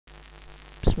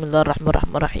بسم الله الرحمن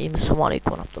الرحيم. السلام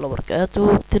عليكم ورحمة الله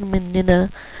وبركاته. كتير مننا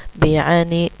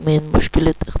بيعاني من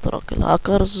مشكلة اختراق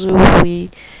الهاكرز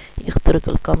ويخترق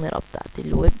الكاميرا بتاعت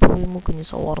الويب، وممكن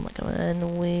يصورنا كمان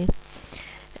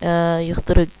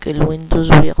ويخترق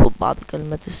الويندوز وياخد بعض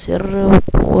كلمات السر،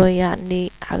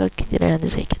 ويعني حاجات كتيرة يعني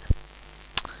زي كده.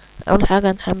 اول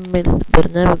حاجة هنحمل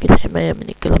برنامج الحماية من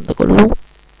الكلام ده كله،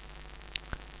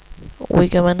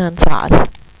 وكمان هنفعله.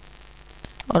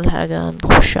 اول حاجة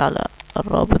هنخش على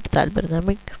الرابط بتاع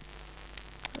البرنامج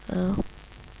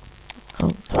أو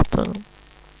نحط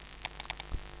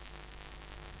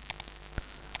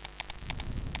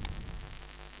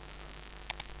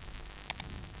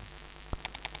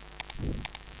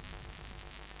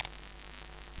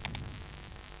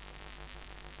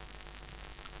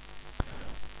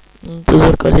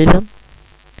ننتظر قليلا،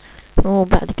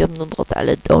 وبعد كده بنضغط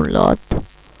على الداونلود.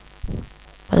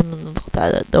 بعد ما نضغط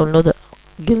على الداونلود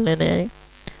قلنا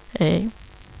يعني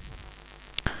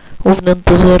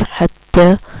وبننتظر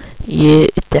حتى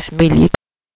التحميل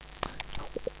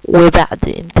وبعد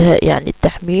انتهاء يعني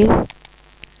التحميل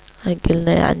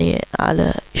هنقلنا يعني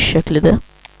على الشكل ده.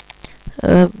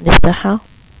 بنفتحها،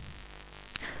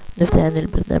 نفتح يعني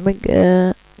البرنامج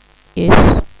يس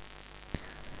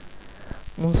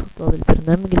منصدر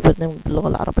البرنامج باللغة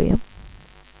العربية.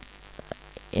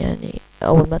 يعني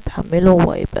أول ما تحمله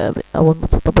هو هيبقى أول ما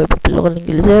تسطبه هيبقى باللغة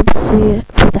الإنجليزية، بس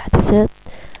في تحديثات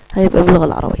هيبقى باللغة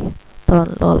العربية. طبعا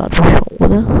اللغة العربية مش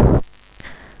موجودة،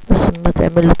 بس لما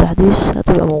تعمله تحديث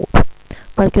هتبقى موجودة.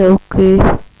 بعد كده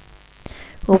اوكي،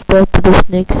 وبدأت تدوس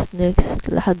نيكست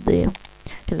لحد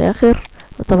الآخر.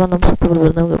 طبعا أنا مسطب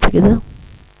البرنامج قبل كده،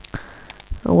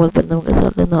 هو البرنامج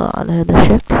ظهر لنا على هذا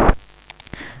الشكل.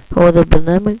 هو ده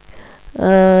البرنامج.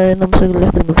 هنا مسجل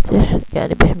لوحة المفتاح،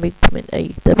 يعني بيحميك من أي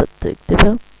كتابة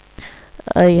تكتبها.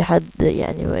 أي حد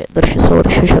يعني ما يقدرش يصور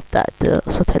الشاشة بتاعت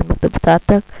سطح المكتب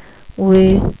بتاعتك،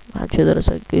 ومحدش يقدر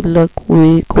يسجل لك،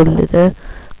 وكل ده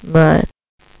مع.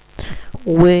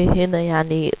 وهنا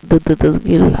يعني ضد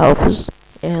تسجيل الحافظ،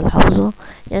 يعني الحافظة،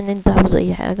 يعني انت حافظ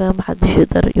اي حاجة محدش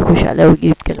يقدر يخش عليها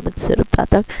ويجيب كلمة السر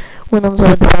بتاعتك. وهنا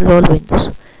نظام الدفاع اللي هو الويندوز،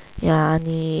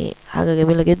 يعني حاجة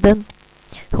جميلة جدا.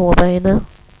 هو بقى هنا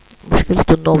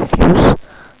مشكلته انه بفلوس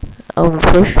او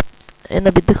مفيهوش. هنا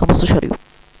بيدي 15 يوم،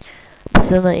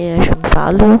 بس انا عشان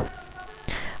نفعله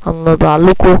هنضع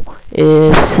لكم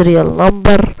السريال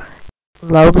نمبر،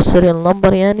 نضع لكم السريال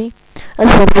نمبر يعني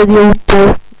اسفل الفيديو.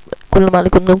 انتوا كل ما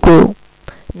عليكم ان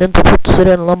انتوا تحطوا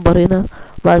سريال نمبر هنا،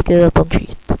 وبعد كده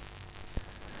تنشيط.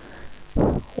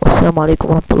 والسلام عليكم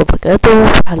ورحمة الله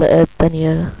وبركاته في حلقات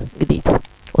تانية جديدة،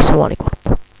 والسلام عليكم ورحمة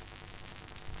الله.